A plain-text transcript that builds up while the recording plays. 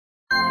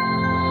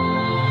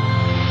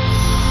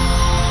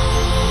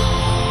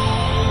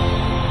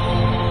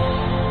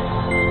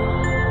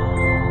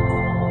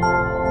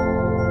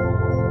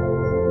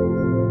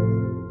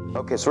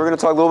Okay, so we're going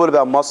to talk a little bit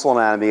about muscle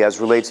anatomy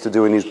as relates to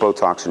doing these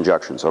Botox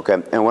injections, okay?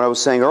 And what I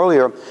was saying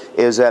earlier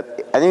is that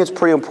I think it's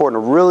pretty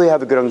important to really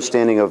have a good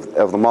understanding of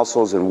the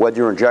muscles and what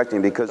you're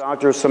injecting, because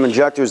there's some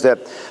injectors that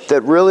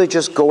really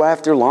just go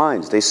after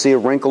lines. They see a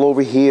wrinkle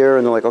over here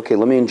and they're like, okay,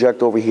 let me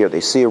inject over here.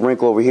 They see a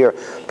wrinkle over here.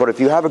 But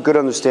if you have a good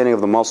understanding of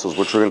the muscles,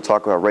 which we're going to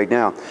talk about right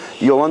now,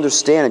 you'll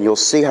understand and you'll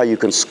see how you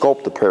can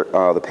sculpt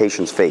the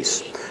patient's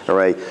face, all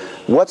right?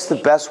 What's the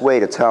best way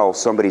to tell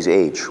somebody's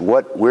age?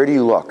 Where do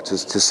you look to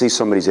see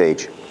somebody's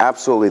age?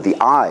 Absolutely, the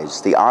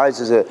eyes. The eyes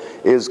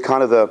is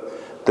kind of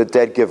the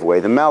dead giveaway.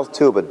 The mouth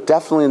too, but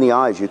definitely in the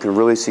eyes you can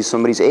really see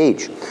somebody's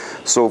age.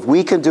 So if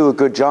we can do a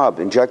good job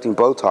injecting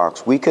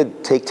Botox, we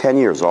could take 10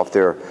 years off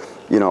their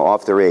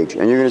age,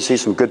 and you're going to see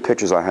some good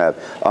pictures I have.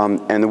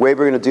 And the way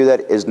we're going to do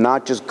that is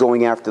not just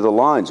going after the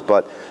lines,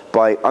 but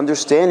by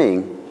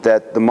understanding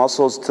that the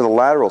muscles to the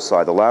lateral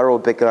side, the lateral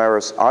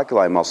orbicularis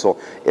oculi muscle,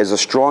 is a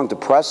strong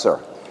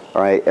depressor,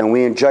 all right? And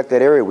we inject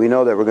that area, we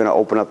know that we're going to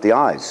open up the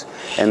eyes.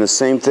 And the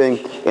same thing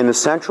in the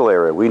central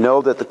area. We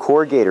know that the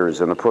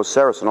corrugators and the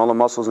procerus and all the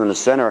muscles in the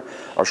center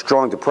are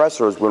strong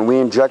depressors. When we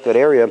inject that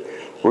area,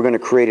 we're going to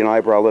create an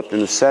eyebrow lift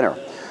in the center.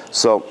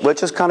 So let's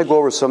just kind of go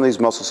over some of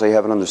these muscles so you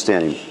have an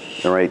understanding,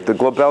 all right? The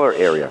glabellar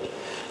area,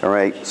 all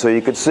right? So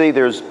you can see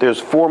there's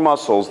 4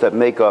 muscles that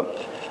make up,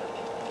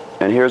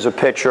 and here's a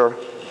picture.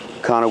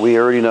 Kind of, we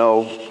already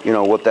know,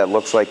 what that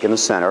looks like in the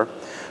center,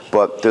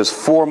 but there's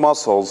 4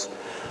 muscles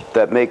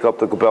that make up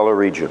the glabellar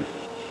region.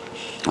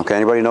 Okay,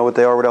 anybody know what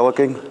they are without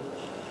looking?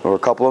 Or a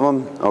couple of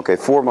them? Okay,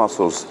 4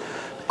 muscles.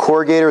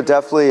 Corrugator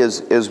definitely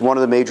is one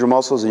of the major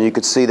muscles, and you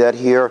can see that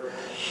here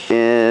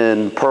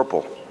in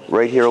purple,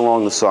 right here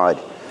along the side.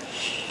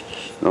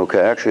 Okay,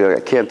 actually I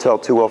can't tell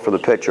too well from the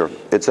picture.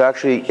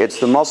 It's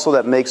the muscle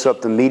that makes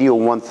up the medial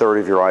 1/3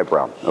 of your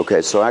eyebrow.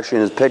 Okay, so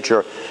actually in this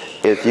picture,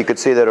 if you could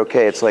see that,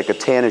 okay, it's like a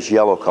tannish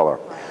yellow color.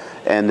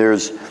 And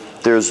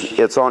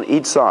it's on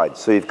each side.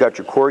 So you've got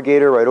your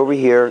corrugator right over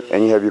here,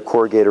 and you have your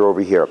corrugator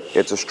over here.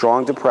 It's a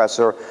strong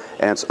depressor,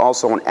 and it's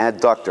also an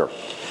adductor.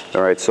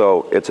 All right,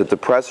 so it's a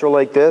depressor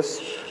like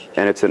this,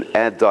 and it's an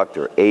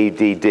adductor,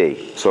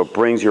 ADD. So it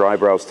brings your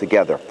eyebrows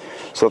together.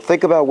 So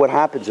think about what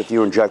happens if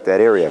you inject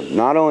that area.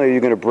 Not only are you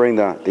going to bring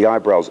the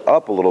eyebrows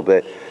up a little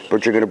bit,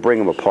 but you're going to bring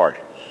them apart.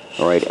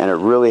 All right, and it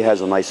really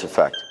has a nice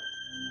effect.